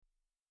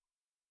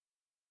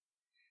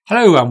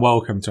Hello and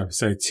welcome to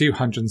episode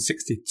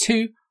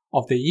 262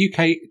 of the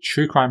UK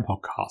True Crime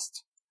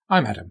Podcast.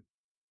 I'm Adam.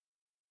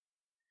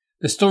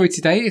 The story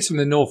today is from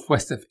the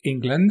northwest of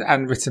England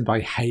and written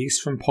by Hayes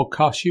from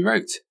Podcast You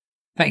Wrote.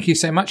 Thank you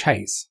so much,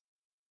 Hayes.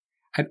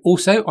 And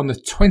also on the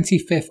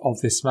 25th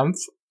of this month,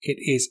 it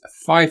is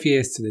 5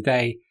 years to the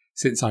day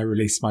since I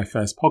released my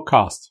first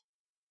podcast.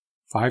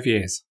 5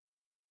 years.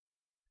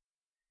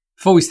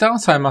 Before we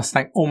start, I must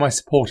thank all my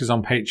supporters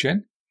on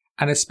Patreon,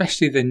 and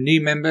especially the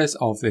new members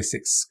of this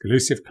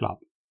exclusive club.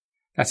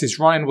 That is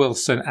Ryan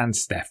Wilson and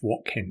Steph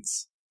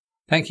Watkins.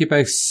 Thank you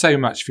both so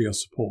much for your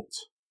support.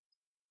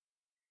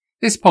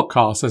 This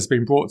podcast has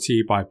been brought to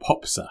you by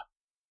Popsa,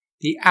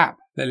 the app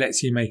that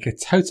lets you make a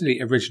totally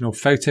original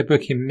photo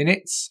book in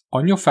minutes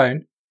on your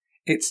phone.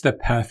 It's the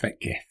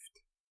perfect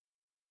gift.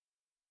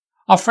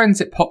 Our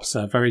friends at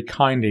Popsa very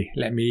kindly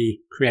let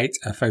me create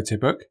a photo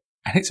book,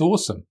 and it's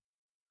awesome.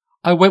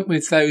 I went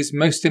with those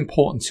most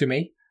important to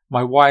me,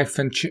 my wife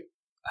and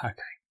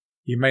Okay,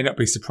 you may not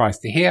be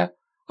surprised to hear,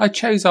 I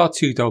chose our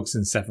 2 dogs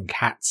and 7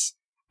 cats,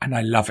 and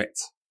I love it.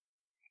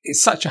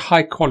 It's such a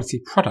high quality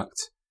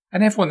product,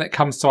 and everyone that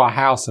comes to our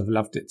house have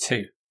loved it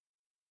too.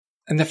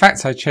 And the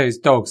fact I chose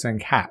dogs and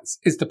cats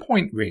is the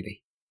point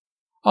really.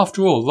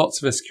 After all,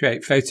 lots of us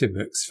create photo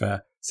books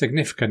for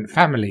significant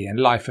family and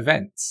life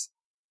events.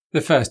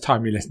 The first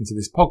time you listen to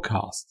this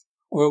podcast,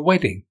 or a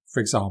wedding,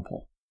 for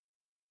example.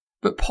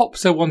 But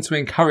Popsa want to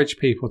encourage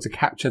people to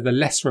capture the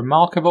less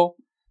remarkable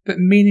but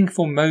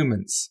meaningful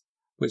moments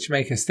which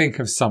make us think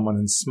of someone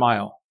and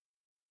smile.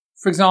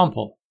 For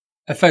example,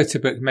 a photo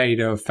book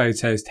made of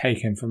photos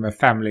taken from a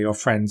family or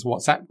friend's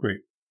WhatsApp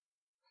group,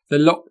 the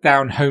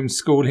lockdown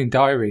homeschooling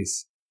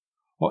diaries,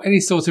 or any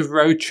sort of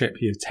road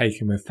trip you've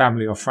taken with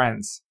family or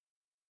friends.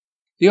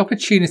 The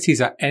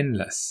opportunities are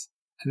endless,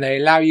 and they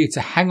allow you to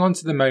hang on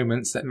to the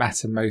moments that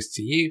matter most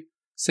to you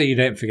so you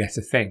don't forget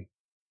a thing.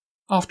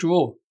 After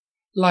all,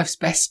 life's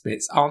best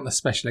bits aren't the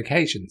special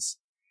occasions.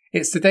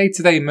 It's the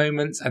day-to-day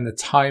moments and the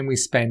time we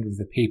spend with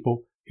the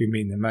people who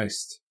mean the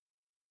most.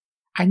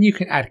 And you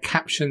can add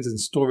captions and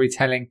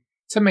storytelling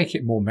to make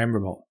it more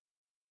memorable.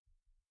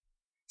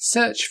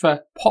 Search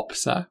for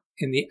Popsa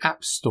in the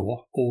App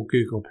Store or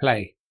Google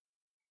Play.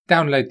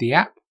 Download the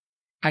app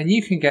and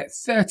you can get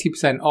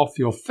 30% off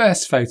your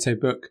first photo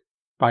book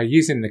by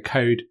using the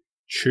code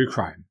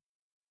TRUECRIME.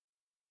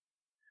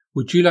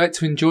 Would you like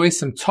to enjoy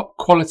some top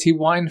quality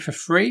wine for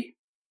free?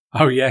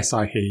 Oh yes,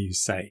 I hear you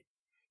say.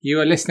 You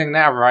are listening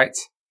now, right?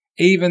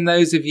 Even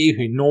those of you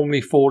who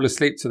normally fall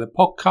asleep to the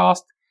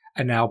podcast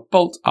are now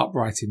bolt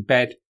upright in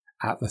bed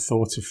at the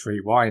thought of free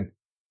wine.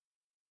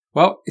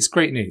 Well, it's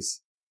great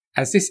news,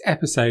 as this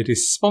episode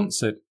is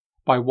sponsored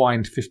by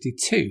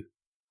Wine52,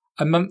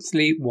 a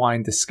monthly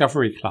wine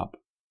discovery club.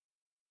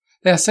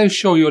 They are so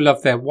sure you'll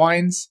love their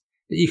wines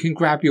that you can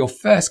grab your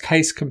first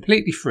case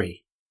completely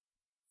free.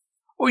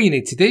 All you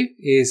need to do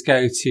is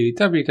go to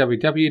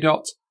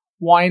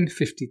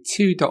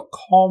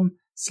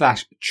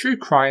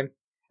www.wine52.com/truecrime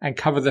and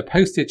cover the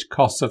postage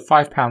costs of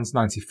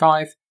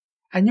 £5.95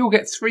 and you'll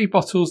get 3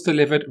 bottles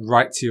delivered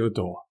right to your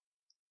door.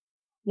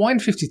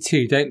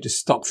 Wine52 don't just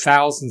stock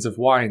thousands of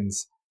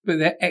wines, but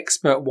they're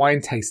expert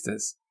wine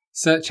tasters.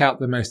 Search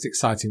out the most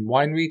exciting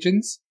wine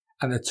regions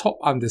and the top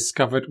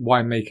undiscovered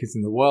winemakers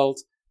in the world,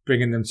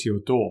 bringing them to your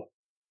door.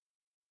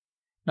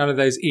 None of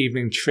those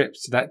evening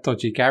trips to that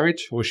dodgy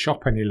garage or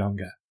shop any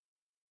longer.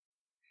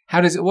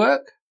 How does it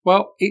work?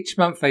 Well, each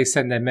month they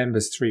send their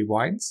members 3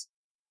 wines,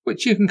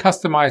 which you can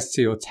customise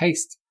to your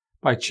taste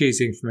by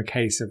choosing from a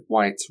case of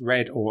white,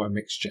 red or a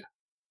mixture.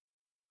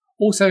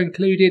 Also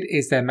included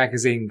is their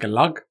magazine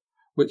Glug,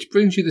 which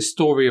brings you the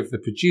story of the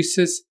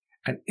producers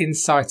and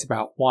insight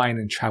about wine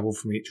and travel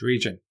from each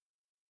region.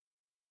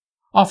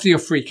 After your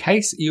free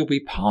case, you'll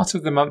be part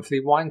of the monthly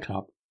wine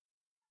club.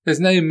 There's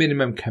no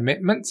minimum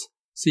commitment,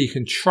 so you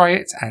can try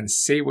it and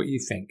see what you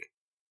think.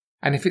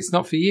 And if it's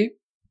not for you,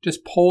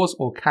 just pause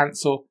or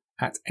cancel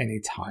at any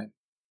time.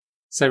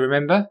 So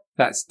remember,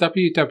 that's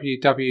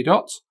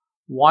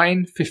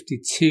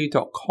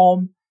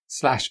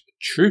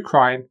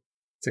www.wine52.com/truecrime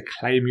to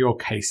claim your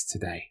case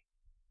today.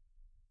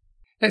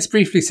 Let's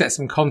briefly set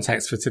some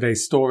context for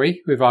today's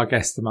story with our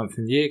Guess the Month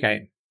and Year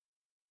game.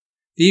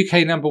 The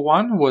UK number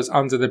 1 was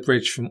Under the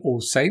Bridge from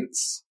All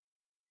Saints.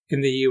 In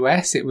the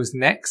US, it was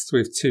Next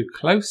with Too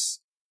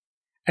Close.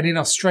 And in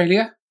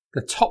Australia,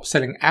 the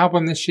top-selling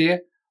album this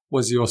year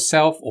was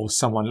Yourself or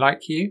Someone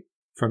Like You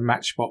from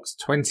Matchbox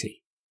 20.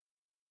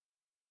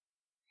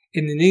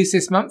 In the news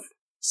this month,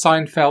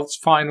 Seinfeld's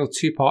final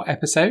 2-part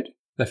episode,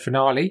 the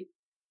finale,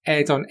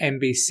 aired on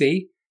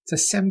NBC to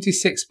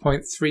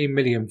 76.3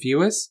 million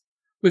viewers,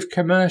 with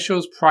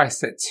commercials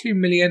priced at $2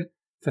 million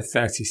for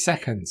 30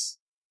 seconds.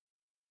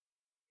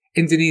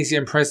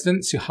 Indonesian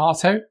President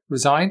Suharto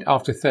resigned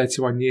after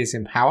 31 years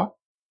in power.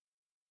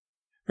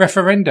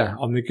 Referenda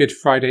on the Good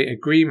Friday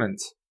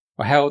Agreement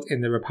were held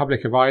in the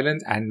Republic of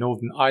Ireland and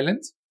Northern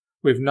Ireland,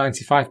 with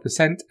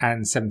 95%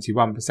 and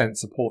 71%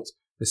 support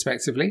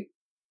respectively.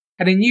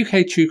 And in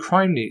UK true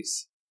crime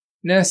news,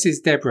 nurses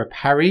Deborah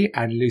Parry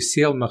and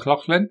Lucille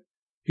McLaughlin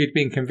who'd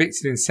been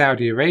convicted in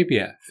Saudi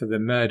Arabia for the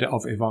murder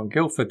of Yvonne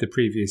Guilford the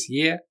previous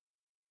year,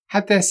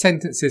 had their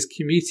sentences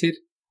commuted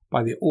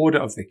by the order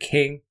of the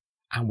King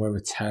and were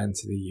returned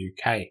to the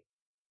UK.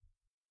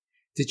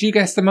 Did you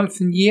guess the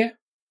month and year?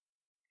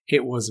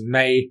 It was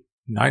May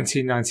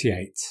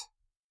 1998.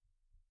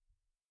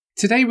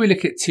 Today we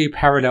look at two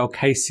parallel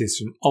cases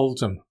from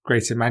Oldham,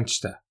 Greater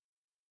Manchester.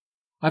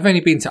 I've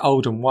only been to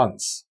Oldham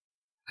once,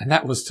 and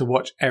that was to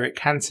watch Eric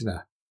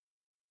Cantona,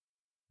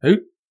 who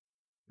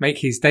make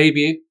his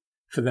debut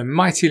for the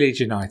mighty Leeds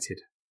United.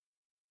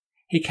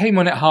 He came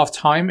on at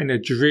half-time in a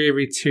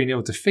dreary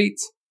 2-0 defeat,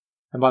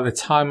 and by the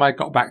time I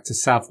got back to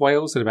South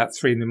Wales at about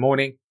 3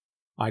 a.m,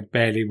 I'd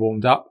barely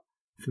warmed up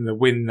from the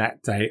win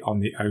that day on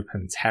the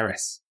open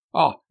terrace.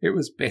 Oh, it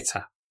was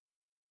bitter.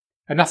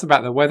 Enough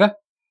about the weather,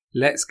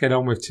 let's get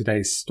on with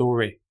today's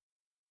story.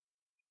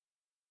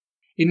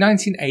 In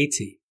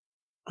 1980,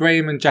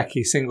 Graham and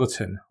Jackie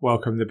Singleton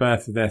welcomed the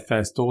birth of their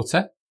first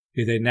daughter,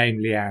 who they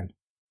named Leanne.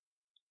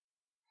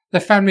 The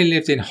family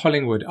lived in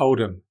Hollingwood,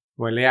 Oldham,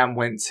 where Leanne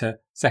went to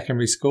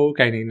secondary school,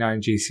 gaining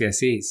 9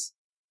 GCSEs.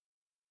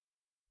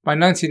 By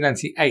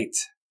 1998,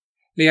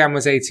 Leanne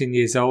was 18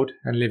 years old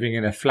and living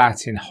in a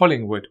flat in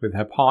Hollingwood with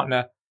her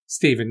partner,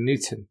 Stephen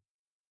Newton.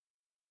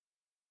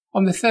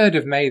 On the 3rd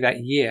of May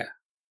that year,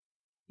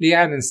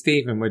 Leanne and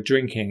Stephen were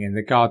drinking in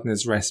the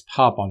Gardener's Rest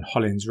pub on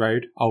Hollins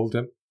Road,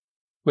 Oldham,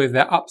 with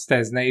their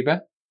upstairs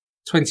neighbour,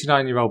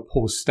 29-year-old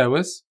Paul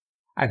Stowers,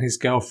 and his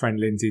girlfriend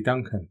Lindsay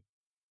Duncan.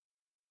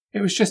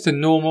 It was just a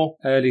normal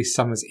early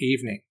summer's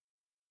evening.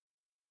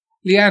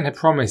 Leanne had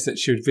promised that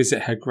she would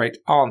visit her great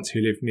aunt who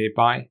lived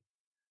nearby,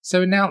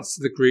 so announced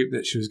to the group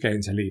that she was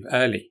going to leave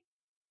early.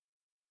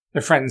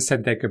 The friends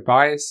said their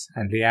goodbyes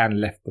and Leanne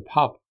left the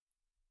pub.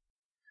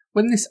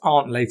 When this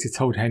aunt later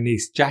told her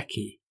niece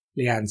Jackie,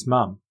 Leanne's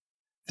mum,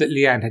 that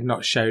Leanne had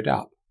not showed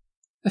up,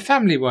 the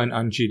family weren't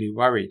unduly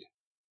worried.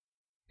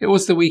 It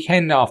was the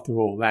weekend after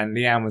all, and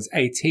Leanne was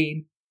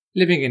 18,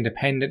 living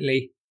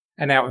independently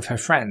and out with her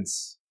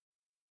friends.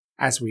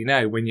 As we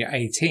know, when you're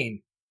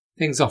 18,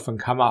 things often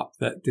come up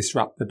that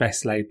disrupt the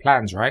best laid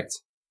plans, right?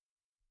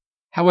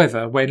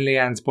 However, when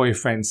Leanne's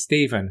boyfriend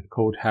Stephen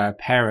called her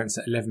parents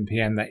at 11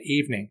 p.m. that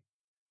evening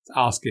to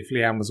ask if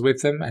Leanne was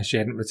with them as she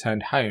hadn't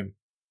returned home,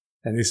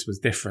 then this was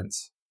different.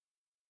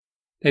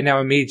 They now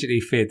immediately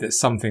feared that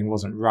something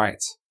wasn't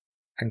right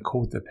and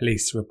called the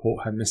police to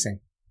report her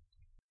missing.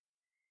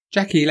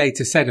 Jackie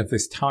later said of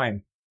this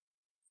time,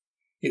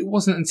 "It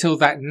wasn't until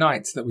that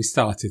night that we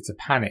started to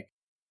panic.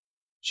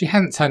 She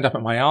hadn't turned up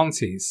at my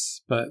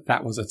auntie's, but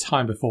that was a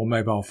time before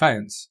mobile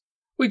phones.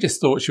 We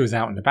just thought she was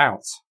out and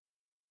about.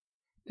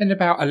 Then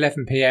about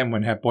 11 p.m.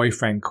 when her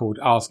boyfriend called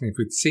asking if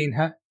we'd seen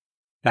her,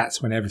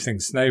 that's when everything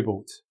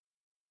snowballed.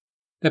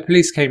 The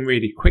police came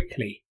really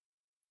quickly.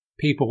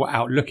 People were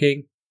out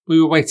looking, we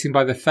were waiting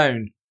by the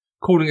phone,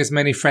 calling as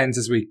many friends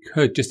as we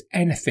could, just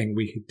anything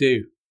we could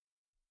do.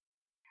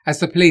 As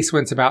the police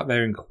went about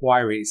their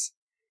inquiries,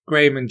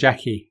 Graham and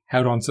Jackie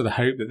held on to the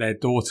hope that their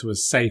daughter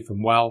was safe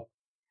and well,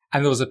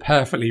 and there was a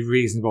perfectly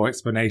reasonable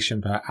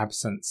explanation for her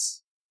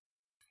absence.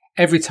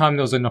 Every time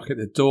there was a knock at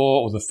the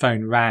door or the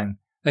phone rang,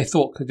 they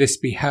thought, could this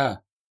be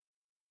her?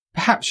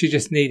 Perhaps she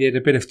just needed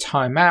a bit of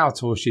time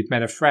out, or she'd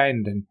met a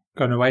friend and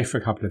gone away for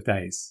a couple of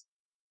days.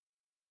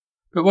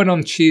 But when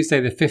on Tuesday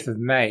the 5th of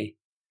May,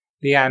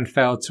 Leanne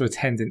failed to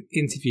attend an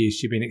interview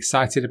she'd been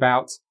excited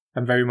about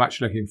and very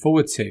much looking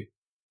forward to,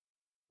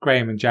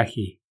 Graham and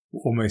Jackie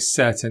were almost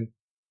certain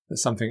that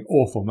something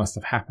awful must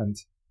have happened.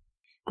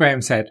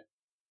 Graham said,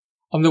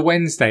 "On the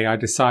Wednesday I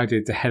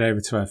decided to head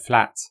over to her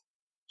flat,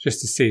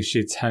 just to see if she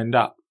had turned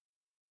up.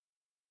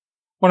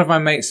 One of my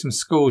mates from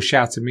school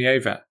shouted me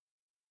over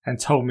and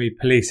told me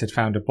police had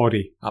found a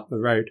body up the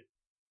road.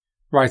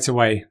 Right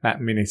away,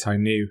 that minute I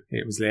knew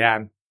it was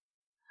Leanne.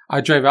 I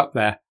drove up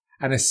there,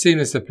 and as soon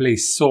as the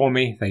police saw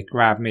me, they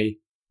grabbed me,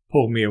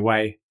 pulled me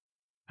away,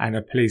 and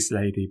a police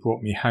lady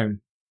brought me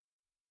home."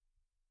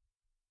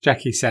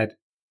 Jackie said,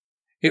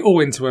 "It all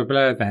went into a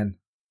blur then.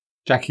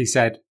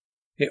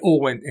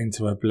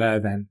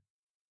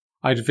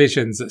 I'd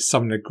visions that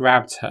someone had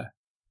grabbed her.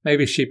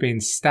 Maybe she'd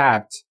been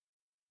stabbed,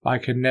 but I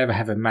could never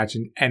have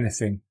imagined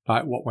anything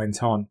like what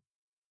went on.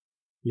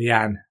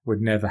 Leanne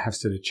would never have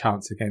stood a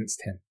chance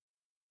against him."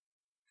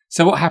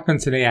 So what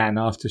happened to Leanne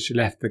after she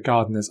left the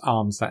Gardener's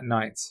Arms that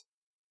night?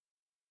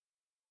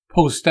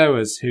 Paul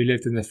Stowers, who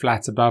lived in the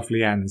flat above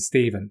Leanne and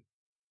Stephen,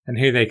 and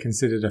who they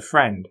considered a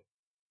friend,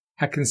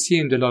 had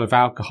consumed a lot of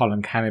alcohol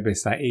and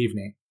cannabis that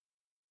evening.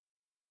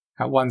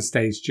 At one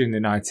stage during the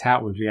night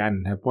out with Leanne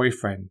and her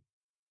boyfriend,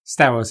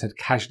 Stowers had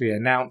casually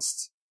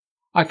announced,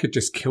 "I could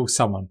just kill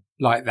someone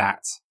like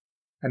that,"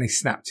 and he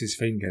snapped his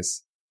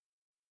fingers.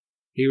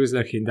 He was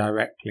looking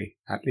directly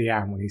at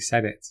Leanne when he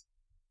said it.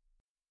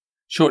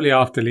 Shortly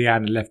after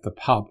Leanne had left the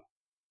pub,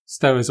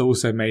 Stowers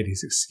also made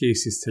his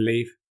excuses to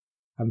leave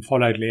and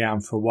followed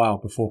Leanne for a while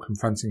before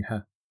confronting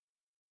her.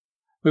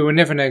 We will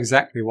never know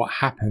exactly what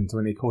happened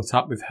when he caught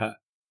up with her,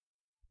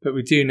 but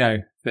we do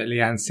know that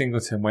Leanne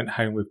Singleton went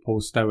home with Paul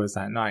Stowers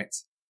that night.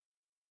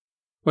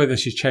 Whether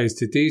she chose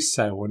to do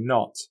so or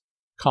not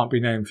can't be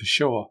known for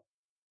sure.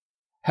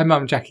 Her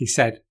mum Jackie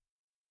said,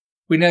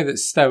 "We know that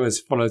Stowers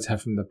followed her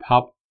from the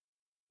pub,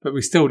 but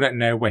we still don't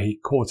know where he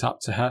caught up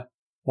to her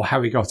or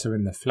how he got her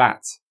in the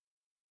flat.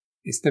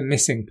 It's the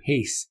missing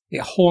piece.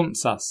 It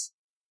haunts us.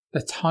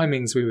 The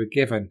timings we were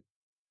given.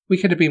 We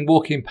could have been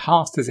walking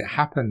past as it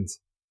happened."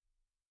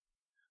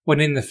 When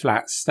in the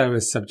flat,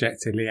 Stowers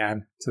subjected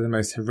Leanne to the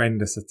most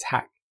horrendous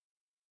attack.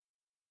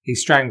 He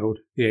strangled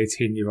the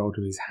 18-year-old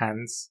with his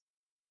hands,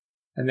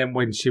 and then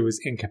when she was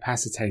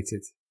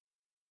incapacitated,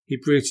 he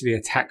brutally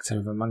attacked her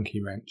with a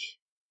monkey wrench.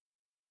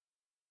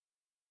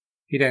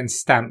 He then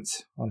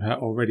stamped on her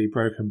already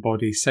broken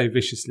body so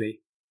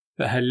viciously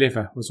that her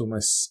liver was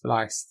almost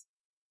spliced.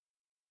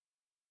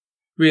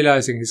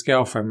 Realising his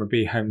girlfriend would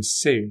be home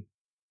soon,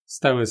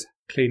 Stowers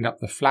cleaned up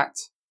the flat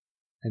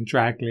and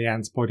dragged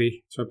Leanne's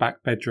body to a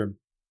back bedroom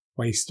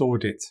where he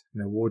stored it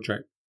in a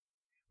wardrobe.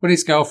 When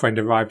his girlfriend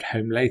arrived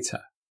home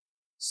later,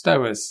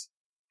 Stowers,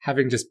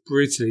 having just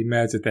brutally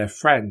murdered their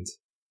friend,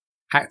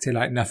 acted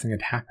like nothing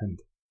had happened.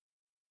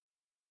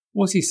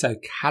 Was he so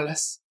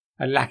callous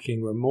and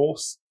lacking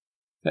remorse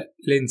that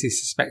Lindsay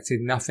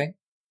suspected nothing?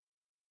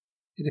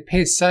 It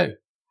appears so,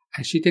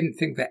 as she didn't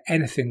think that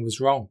anything was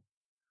wrong.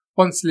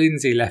 Once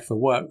Lindsay left for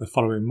work the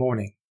following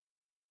morning,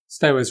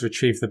 Stowers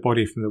retrieved the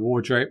body from the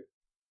wardrobe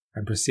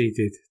and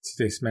proceeded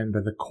to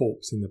dismember the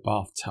corpse in the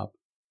bathtub.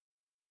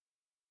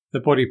 The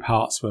body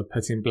parts were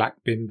put in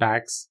black bin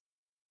bags,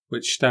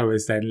 which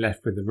Stowers then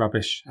left with the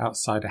rubbish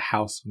outside a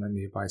house on a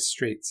nearby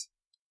street.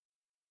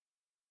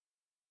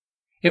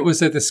 It was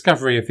the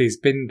discovery of these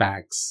bin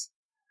bags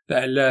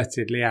that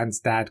alerted Leanne's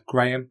dad,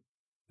 Graham,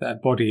 that a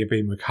body had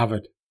been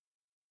recovered.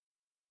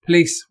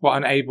 Police were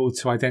unable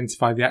to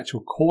identify the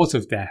actual cause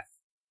of death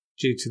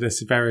due to the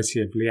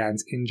severity of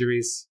Leanne's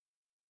injuries,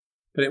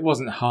 but it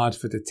wasn't hard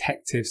for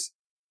detectives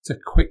to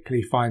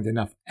quickly find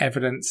enough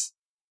evidence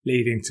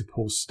leading to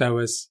Paul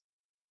Stowers,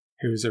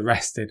 who was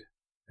arrested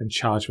and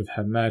charged with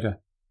her murder.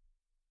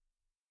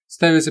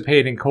 Stowers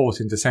appeared in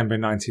court in December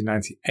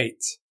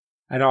 1998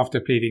 and after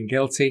pleading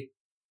guilty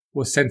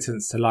was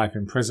sentenced to life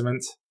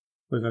imprisonment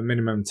with a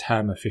minimum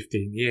term of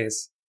 15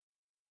 years.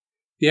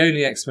 The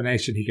only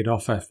explanation he could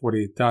offer for what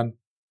he had done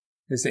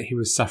is that he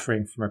was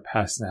suffering from a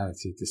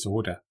personality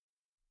disorder.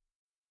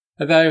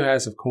 Although,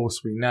 as of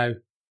course we know,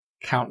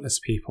 countless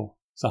people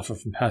suffer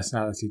from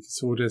personality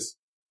disorders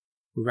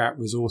without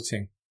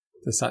resorting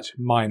to such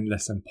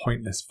mindless and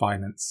pointless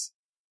violence.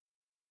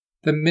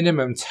 The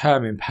minimum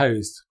term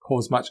imposed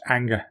caused much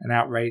anger and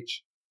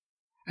outrage,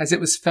 as it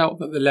was felt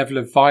that the level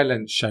of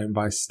violence shown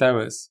by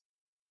Stowers,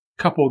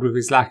 coupled with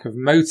his lack of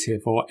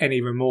motive or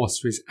any remorse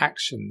for his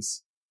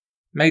actions,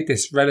 made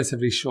this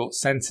relatively short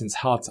sentence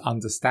hard to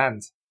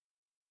understand.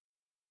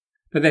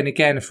 But then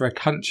again, for a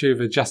country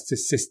with a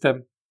justice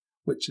system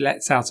which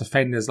lets out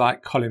offenders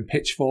like Colin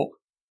Pitchfork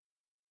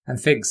and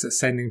thinks that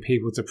sending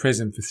people to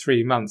prison for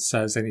 3 months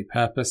serves any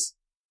purpose,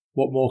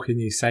 what more can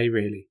you say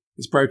really?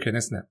 It's broken,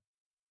 isn't it?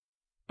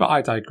 But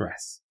I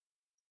digress.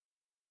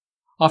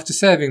 After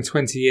serving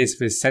 20 years of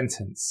his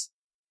sentence,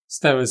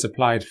 Stowers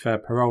applied for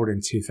parole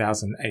in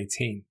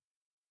 2018.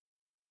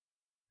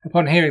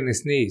 Upon hearing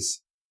this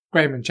news,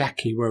 Graham and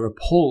Jackie were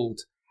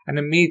appalled and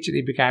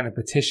immediately began a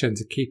petition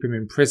to keep him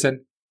in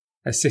prison,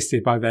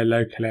 assisted by their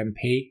local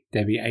MP,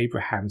 Debbie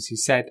Abrahams, who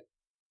said,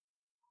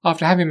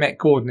 "After having met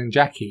Gordon and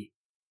Jackie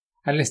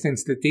and listening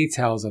to the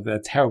details of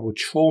the terrible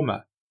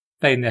trauma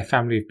they and their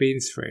family have been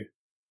through,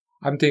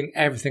 I'm doing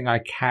everything I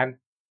can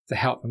to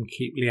help them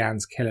keep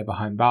Leanne's killer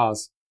behind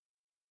bars."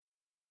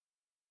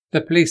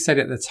 The police said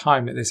at the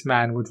time that this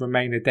man would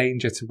remain a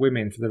danger to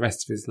women for the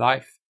rest of his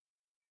life,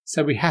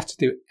 so we have to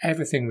do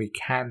everything we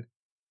can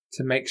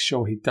to make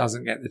sure he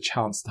doesn't get the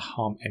chance to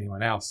harm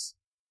anyone else.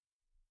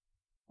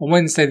 On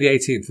Wednesday the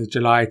 18th of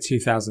July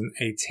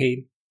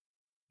 2018,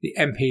 the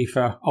MP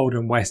for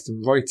Oldham West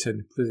and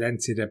Royton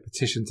presented a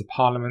petition to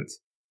Parliament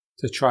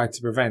to try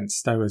to prevent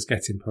Stowers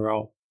getting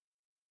parole.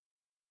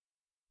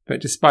 But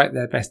despite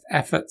their best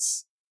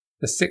efforts,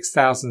 the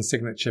 6,000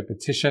 signature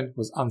petition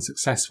was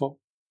unsuccessful,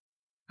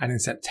 and in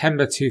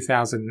September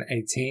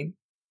 2018,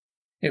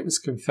 it was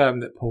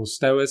confirmed that Paul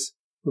Stowers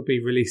would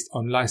be released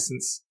on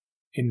licence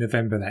in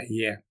November that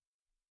year.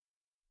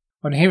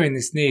 On hearing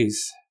this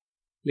news,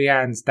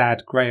 Leanne's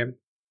dad, Graham,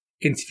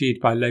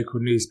 interviewed by local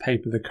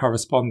newspaper The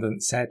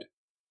Correspondent, said,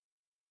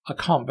 "I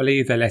can't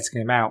believe they're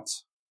letting him out,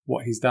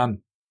 what he's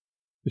done.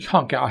 We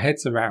can't get our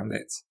heads around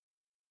it.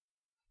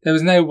 There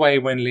was no way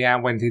when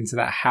Leanne went into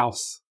that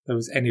house there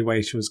was any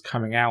way she was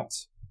coming out.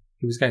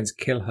 He was going to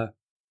kill her.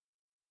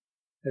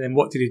 And then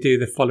what did he do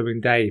the following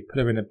day? Put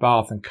her in a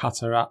bath and cut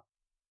her up.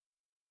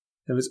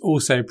 There was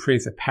also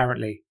proof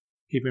apparently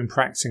he'd been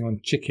practicing on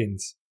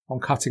chickens,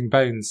 on cutting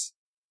bones,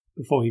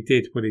 before he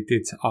did what he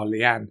did to our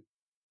Leanne.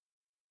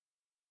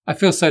 I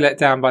feel so let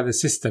down by the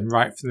system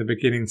right from the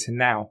beginning to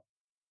now.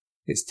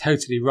 It's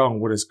totally wrong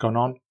what has gone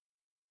on.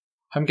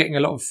 I'm getting a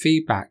lot of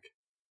feedback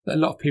that a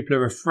lot of people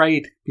are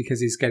afraid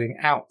because he's getting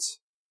out.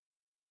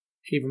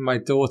 Even my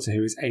daughter,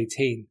 who is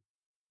 18,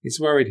 is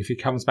worried if he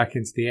comes back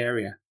into the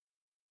area.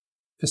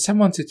 For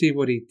someone to do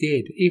what he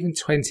did, even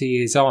 20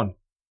 years on,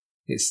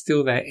 It's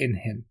still there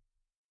in him.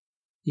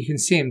 You can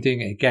see him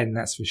doing it again,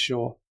 that's for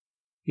sure.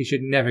 He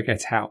should never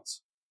get out.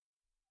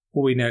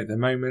 All we know at the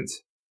moment,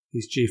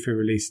 he's due for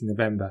release in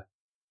November.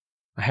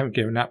 I haven't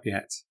given up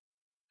yet,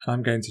 and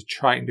I'm going to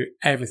try and do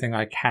everything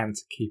I can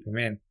to keep him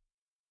in.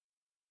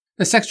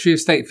 The Secretary of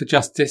State for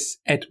Justice,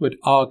 Edward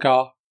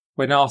Argar,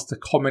 when asked to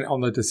comment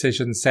on the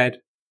decision, said,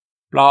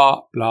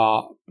 blah,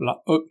 blah, blah.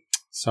 Oh,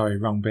 sorry,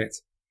 wrong bit.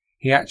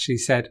 He actually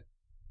said,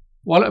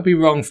 while it would be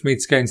wrong for me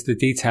to go into the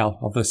detail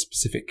of the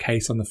specific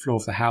case on the floor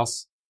of the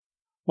House,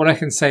 what I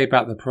can say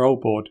about the parole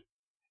board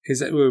is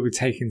that we will be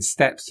taking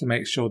steps to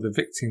make sure the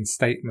victim's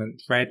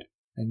statement read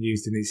and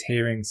used in these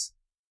hearings.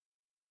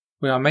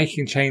 We are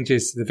making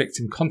changes to the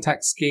victim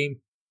contact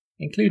scheme,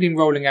 including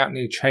rolling out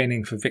new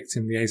training for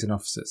victim liaison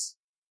officers.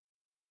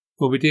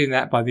 We'll be doing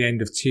that by the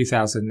end of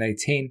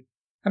 2018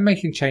 and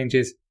making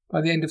changes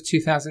by the end of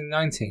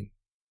 2019.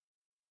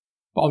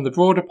 But on the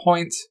broader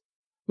point,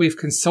 we've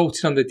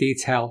consulted on the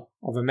detail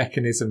of a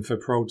mechanism for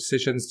parole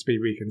decisions to be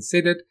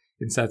reconsidered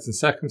in certain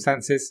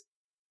circumstances,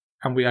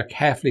 and we are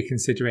carefully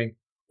considering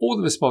all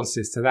the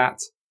responses to that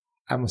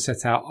and will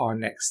set out our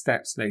next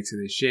steps later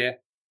this year.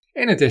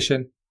 In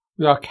addition,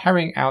 we are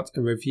carrying out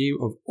a review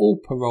of all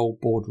parole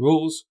board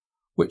rules,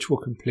 which will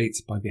complete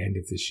by the end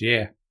of this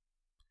year.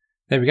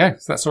 There we go.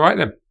 So that's all right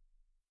then.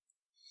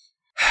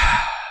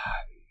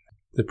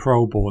 The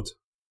parole board.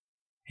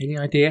 Any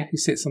idea who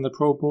sits on the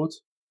parole board?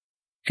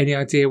 Any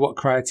idea what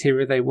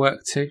criteria they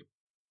work to?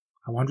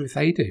 I wonder if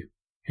they do.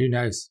 Who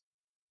knows?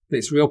 But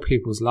it's real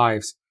people's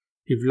lives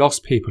who've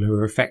lost people who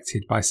are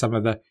affected by some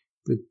of the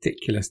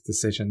ridiculous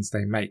decisions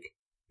they make.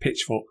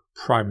 Pitchfork,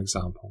 prime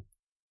example.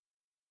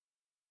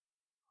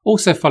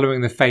 Also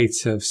following the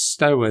fate of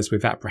stowers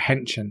with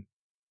apprehension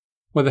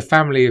were the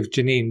family of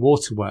Janine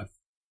Waterworth,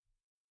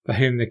 for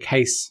whom the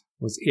case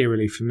was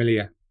eerily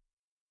familiar.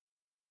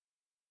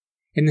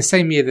 In the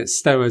same year that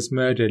stowers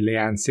murdered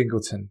Leanne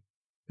Singleton,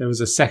 there was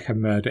a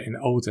second murder in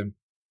Oldham.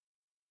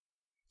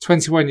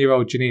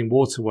 21-year-old Janine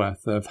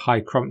Waterworth of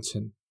High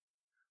Crompton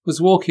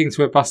was walking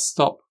to a bus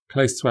stop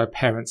close to her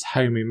parents'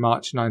 home in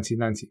March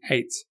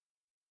 1998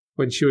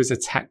 when she was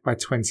attacked by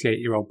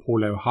 28-year-old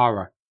Paul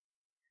O'Hara.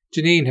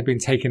 Janine had been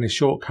taking a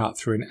shortcut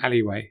through an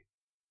alleyway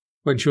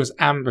when she was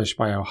ambushed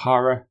by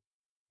O'Hara,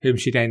 whom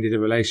she'd ended a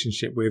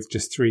relationship with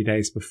just 3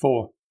 days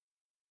before.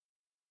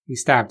 He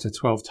stabbed her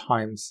 12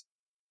 times,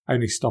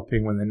 only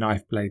stopping when the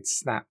knife blade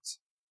snapped.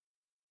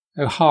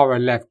 O'Hara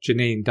left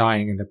Janine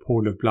dying in a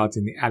pool of blood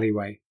in the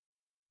alleyway,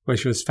 where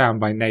she was found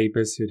by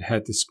neighbours who had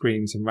heard the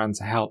screams and run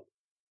to help.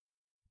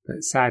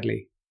 But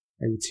sadly,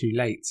 they were too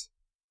late.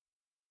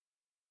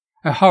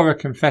 O'Hara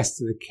confessed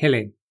to the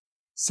killing,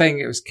 saying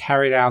it was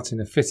carried out in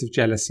a fit of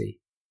jealousy,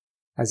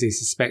 as he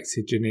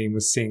suspected Janine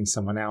was seeing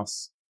someone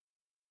else.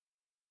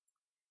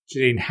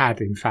 Janine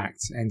had, in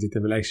fact, ended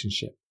the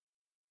relationship,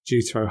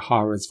 due to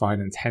O'Hara's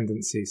violent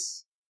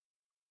tendencies.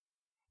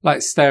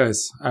 Like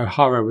stowers,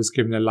 O'Hara was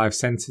given a life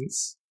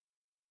sentence,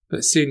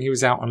 but soon he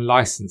was out on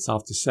licence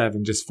after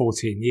serving just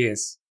 14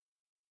 years.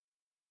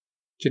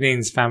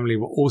 Janine's family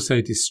were also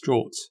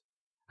distraught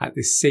at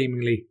this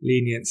seemingly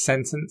lenient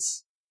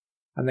sentence,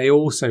 and they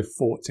also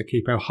fought to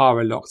keep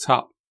O'Hara locked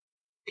up,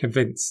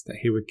 convinced that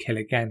he would kill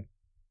again.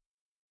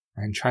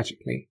 And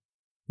tragically,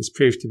 this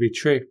proved to be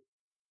true.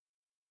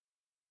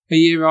 A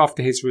year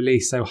after his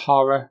release,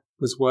 O'Hara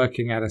was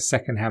working at a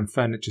second-hand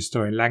furniture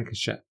store in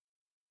Lancashire,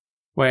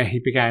 where he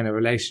began a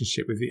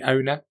relationship with the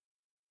owner,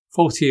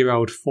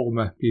 40-year-old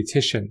former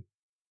beautician,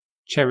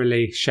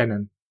 Cherylee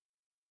Shannon.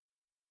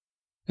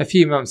 A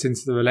few months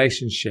into the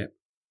relationship,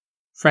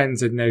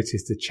 friends had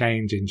noticed a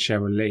change in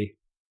Cherylee.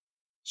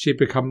 She had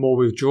become more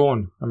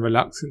withdrawn and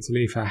reluctant to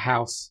leave her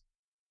house.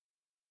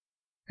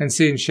 And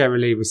soon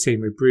Cherylee was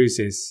seen with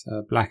bruises,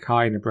 a black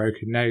eye and a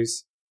broken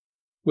nose,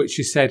 which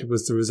she said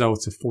was the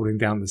result of falling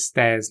down the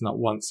stairs not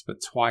once but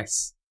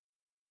twice.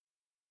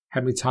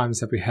 How many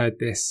times have we heard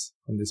this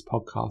on this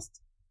podcast?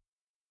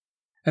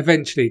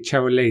 Eventually,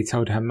 Cherylee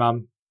told her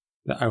mum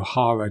that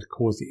O'Hara had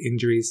caused the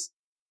injuries,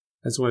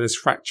 as well as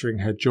fracturing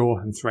her jaw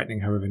and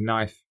threatening her with a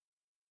knife.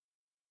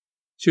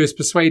 She was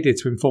persuaded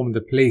to inform the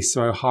police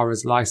so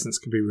O'Hara's licence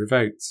could be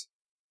revoked.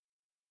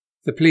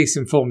 The police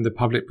informed the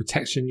Public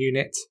Protection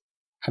Unit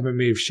and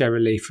removed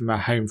Cherylee from her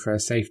home for her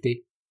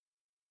safety.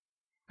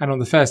 And on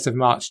the 1st of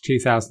March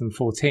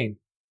 2014,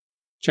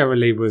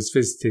 Cherylee was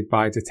visited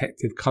by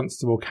Detective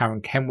Constable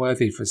Karen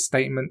Kenworthy for a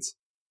statement,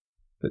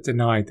 but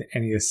denied that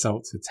any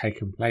assault had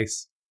taken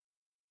place.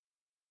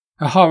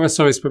 O'Hara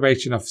saw his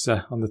probation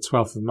officer on the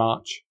 12th of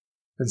March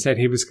and said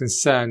he was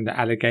concerned that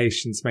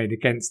allegations made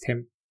against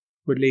him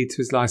would lead to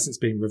his licence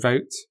being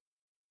revoked,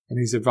 and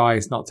he was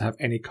advised not to have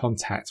any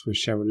contact with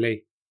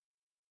Cherylee.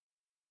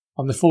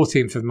 On the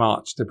 14th of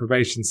March, the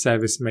probation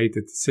service made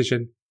the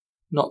decision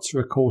not to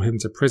recall him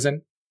to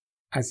prison,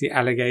 as the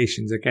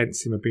allegations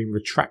against him had been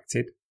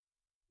retracted,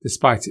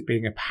 despite it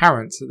being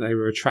apparent that they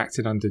were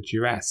retracted under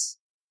duress,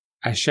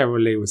 as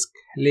Cherylee was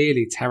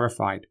clearly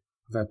terrified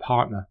of her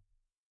partner.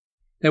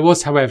 There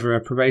was, however,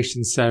 a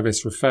probation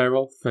service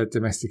referral for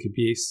domestic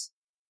abuse,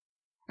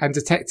 and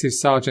Detective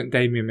Sergeant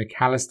Damien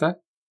McAllister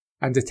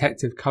and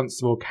Detective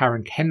Constable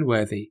Karen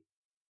Kenworthy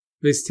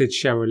visited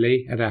Cheryl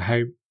Lee at her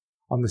home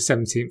on the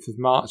 17th of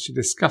March to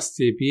discuss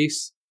the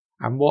abuse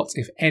and what,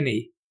 if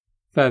any,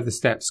 further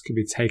steps could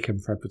be taken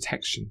for her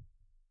protection.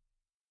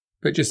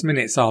 But just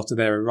minutes after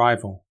their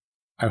arrival,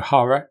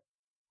 O'Hara,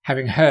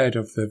 having heard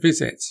of the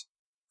visit,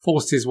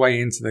 forced his way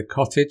into the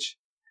cottage,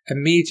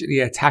 immediately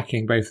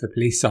attacking both the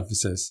police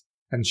officers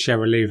and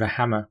Cheryl Lee with a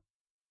hammer.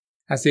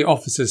 As the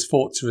officers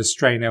fought to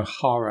restrain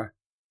O'Hara,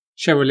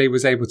 Cheryl Lee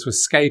was able to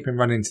escape and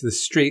run into the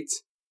street.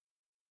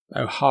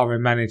 O'Hara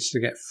managed to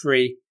get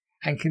free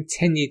and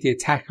continued the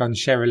attack on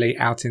Cheryl Lee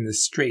out in the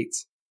street.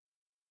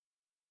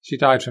 She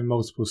died from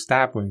multiple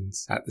stab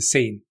wounds at the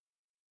scene,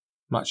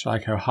 much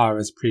like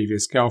O'Hara's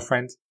previous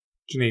girlfriend,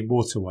 Janine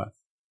Waterworth.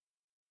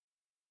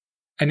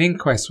 An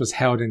inquest was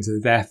held into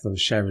the death of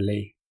Cheryl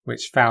Lee,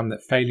 which found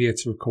that failure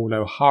to recall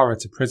O'Hara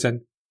to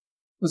prison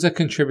was a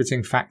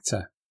contributing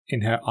factor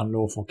in her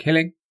unlawful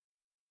killing,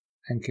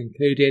 and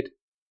concluded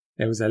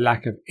there was a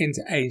lack of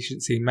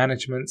interagency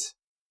management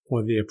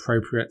or the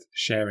appropriate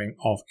sharing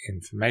of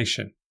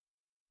information.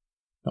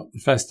 Not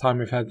the first time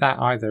we've heard that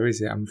either, is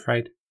it, I'm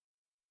afraid?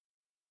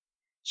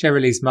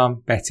 Cheryl Lee's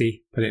mum,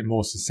 Betty, put it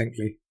more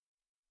succinctly.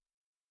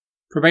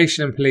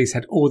 Probation and police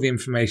had all the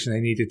information they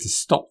needed to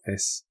stop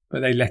this, but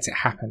they let it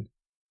happen.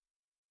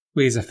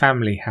 We as a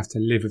family have to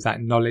live with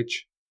that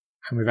knowledge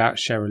and without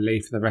Cheryl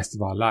Lee for the rest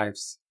of our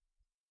lives.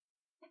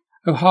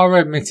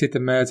 O'Hara admitted the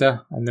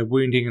murder and the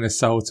wounding and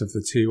assault of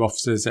the two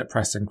officers at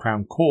Preston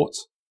Crown Court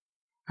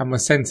and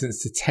was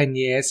sentenced to 10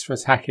 years for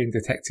attacking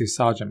Detective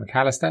Sergeant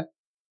McAllister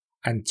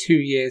and 2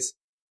 years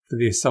for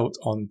the assault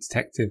on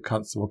Detective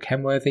Constable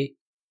Kenworthy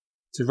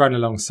to run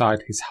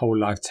alongside his whole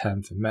life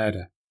term for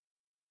murder.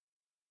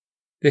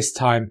 This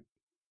time,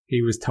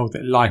 he was told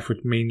that life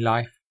would mean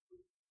life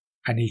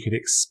and he could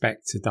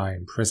expect to die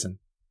in prison.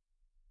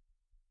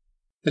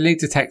 The lead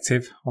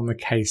detective on the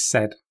case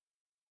said,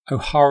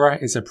 O'Hara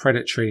is a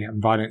predatory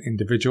and violent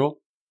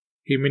individual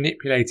who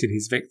manipulated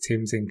his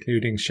victims,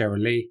 including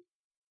Cheryl Lee,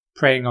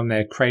 preying on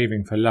their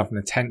craving for love and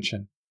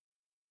attention.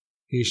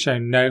 He has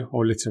shown no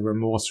or little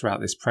remorse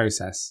throughout this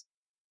process,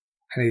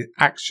 and his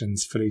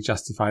actions fully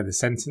justify the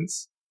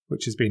sentence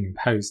which has been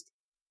imposed.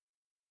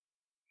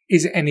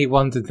 Is it any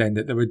wonder then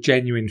that there were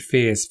genuine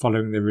fears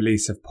following the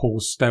release of Paul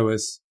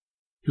Stowers,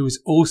 who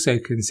was also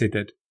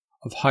considered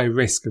of high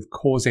risk of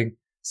causing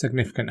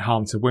significant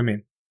harm to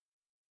women?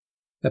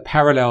 The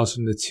parallels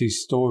from the two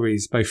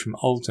stories, both from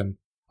Oldham,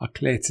 are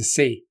clear to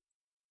see.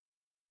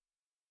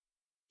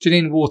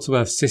 Janine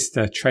Waterworth's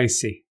sister,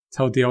 Tracy,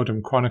 told the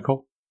Oldham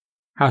Chronicle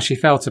how she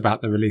felt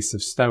about the release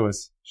of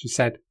Stowers. She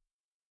said,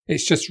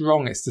 "It's just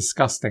wrong, it's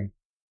disgusting.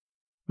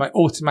 My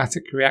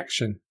automatic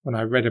reaction when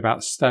I read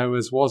about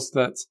Stowers was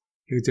that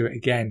he'll do it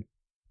again.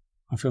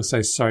 I feel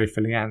so sorry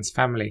for Leanne's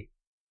family."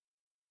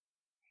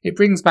 It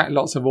brings back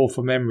lots of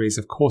awful memories,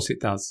 of course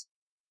it does,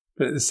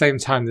 but at the same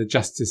time the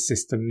justice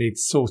system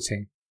needs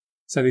sorting,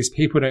 so these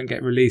people don't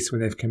get released when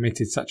they've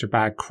committed such a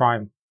bad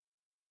crime.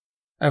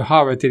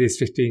 O'Hara did his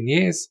 15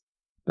 years,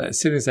 but as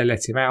soon as they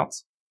let him out,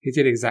 he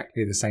did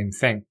exactly the same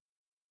thing.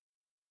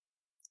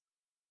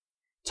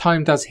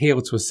 Time does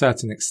heal to a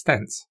certain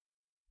extent,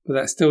 but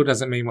that still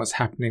doesn't mean what's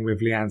happening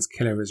with Leanne's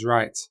killer is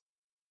right.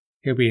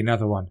 He'll be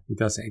another one who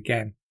does it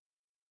again.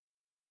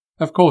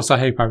 Of course I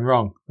hope I'm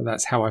wrong, but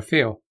that's how I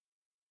feel.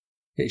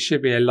 It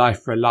should be a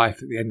life for a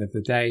life at the end of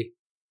the day.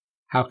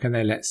 How can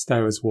they let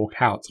Stowers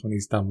walk out when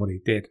he's done what he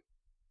did?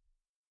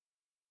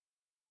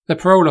 The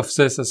parole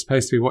officers are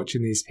supposed to be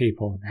watching these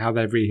people and how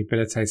they're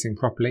rehabilitating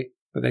properly,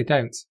 but they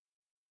don't.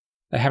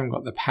 They haven't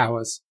got the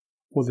powers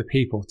or the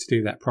people to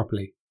do that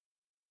properly.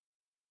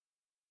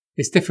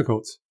 It's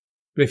difficult,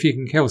 but if you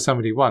can kill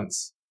somebody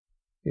once,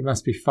 it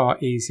must be far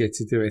easier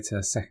to do it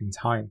a second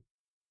time.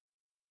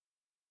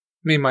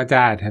 Me and my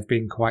dad have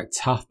been quite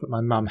tough, but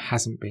my mum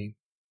hasn't been.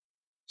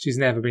 She's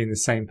never been the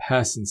same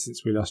person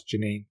since we lost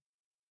Janine.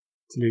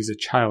 To lose a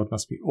child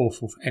must be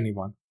awful for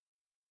anyone.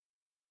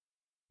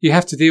 You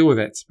have to deal with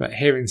it, but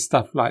hearing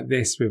stuff like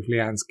this with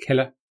Leanne's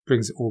killer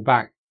brings it all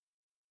back.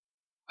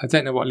 I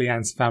don't know what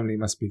Leanne's family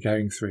must be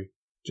going through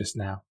just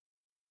now.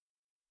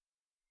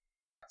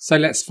 So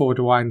let's forward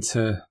rewind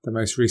to the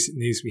most recent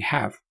news we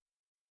have.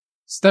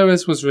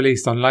 Stowers was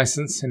released on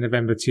licence in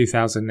November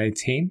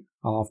 2018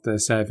 after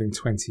serving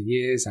 20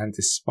 years and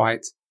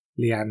despite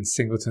Leanne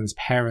Singleton's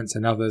parents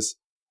and others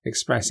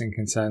expressing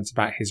concerns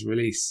about his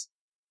release.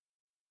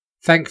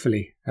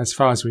 Thankfully, as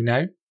far as we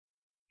know,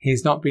 he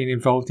has not been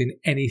involved in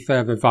any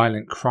further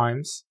violent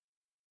crimes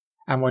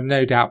and will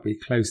no doubt be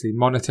closely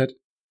monitored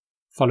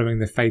following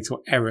the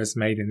fatal errors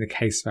made in the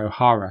case of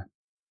O'Hara.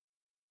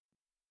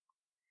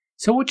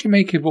 So what do you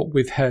make of what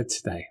we've heard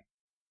today?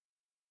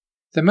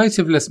 The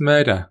motiveless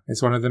murder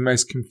is one of the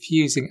most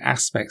confusing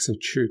aspects of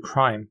true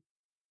crime,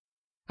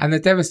 and the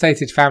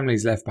devastated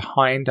families left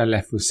behind are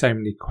left with so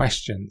many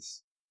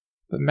questions.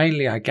 But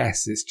mainly, I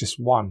guess, it's just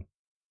one.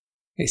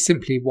 It's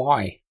simply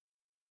why.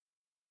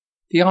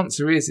 The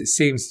answer is, it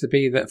seems to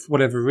be that for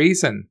whatever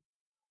reason,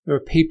 there are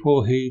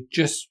people who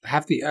just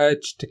have the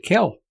urge to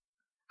kill,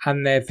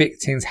 and their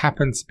victims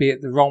happen to be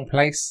at the wrong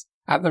place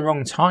at the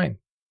wrong time.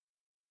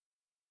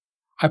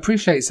 I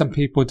appreciate some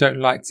people don't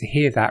like to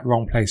hear that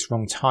wrong place,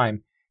 wrong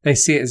time. They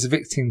see it as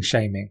victim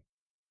shaming.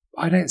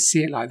 But I don't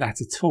see it like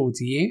that at all,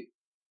 do you?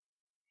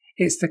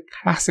 It's the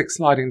classic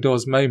sliding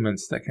doors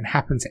moments that can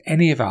happen to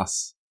any of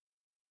us.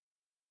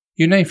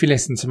 You know, if you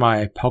listen to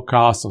my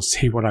podcast or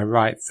see what I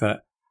write,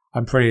 that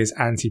I'm pretty as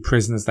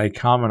anti-prison as they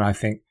come, and I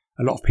think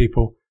a lot of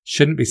people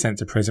shouldn't be sent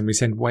to prison. We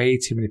send way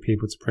too many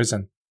people to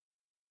prison.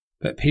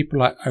 But people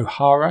like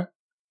O'Hara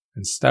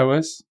and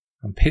Stowers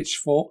and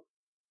Pitchfork,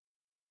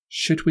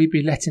 should we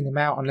be letting them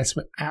out unless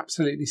we're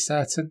absolutely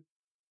certain?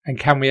 And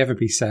can we ever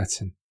be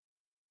certain?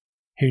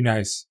 Who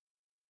knows?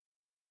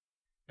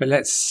 But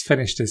let's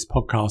finish this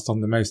podcast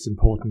on the most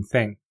important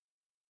thing.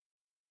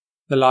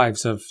 The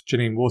lives of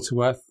Janine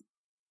Waterworth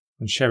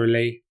and Sherry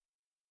Lee,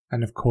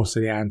 and of course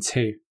Leanne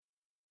too.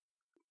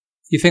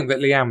 You think that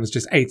Leanne was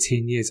just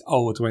 18 years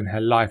old when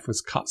her life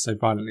was cut so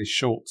violently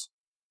short.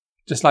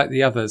 Just like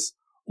the others,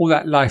 all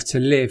that life to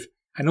live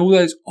and all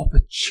those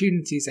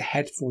opportunities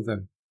ahead for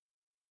them,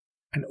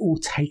 and all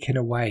taken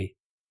away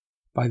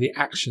by the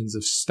actions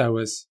of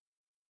Stowers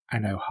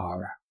and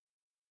O'Hara.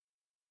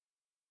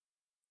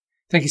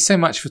 Thank you so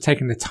much for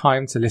taking the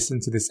time to listen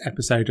to this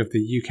episode of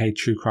the UK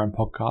True Crime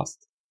Podcast.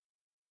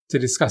 To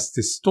discuss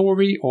this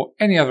story or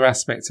any other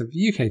aspect of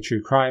UK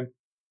true crime,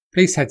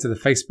 please head to the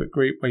Facebook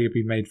group where you'll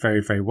be made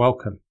very, very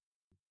welcome.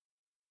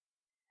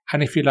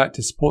 And if you'd like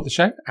to support the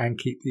show and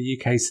keep the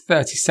UK's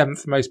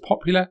 37th most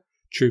popular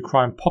true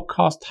crime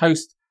podcast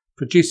host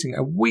producing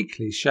a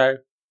weekly show,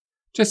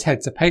 just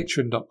head to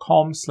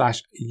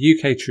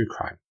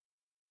patreon.com/UKTrueCrime.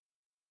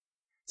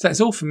 So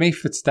that's all from me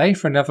for today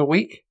for another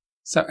week.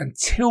 So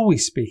until we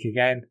speak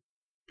again,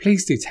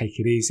 please do take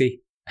it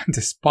easy, and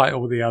despite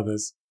all the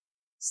others,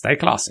 stay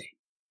classy.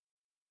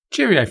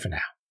 Cheerio for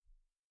now.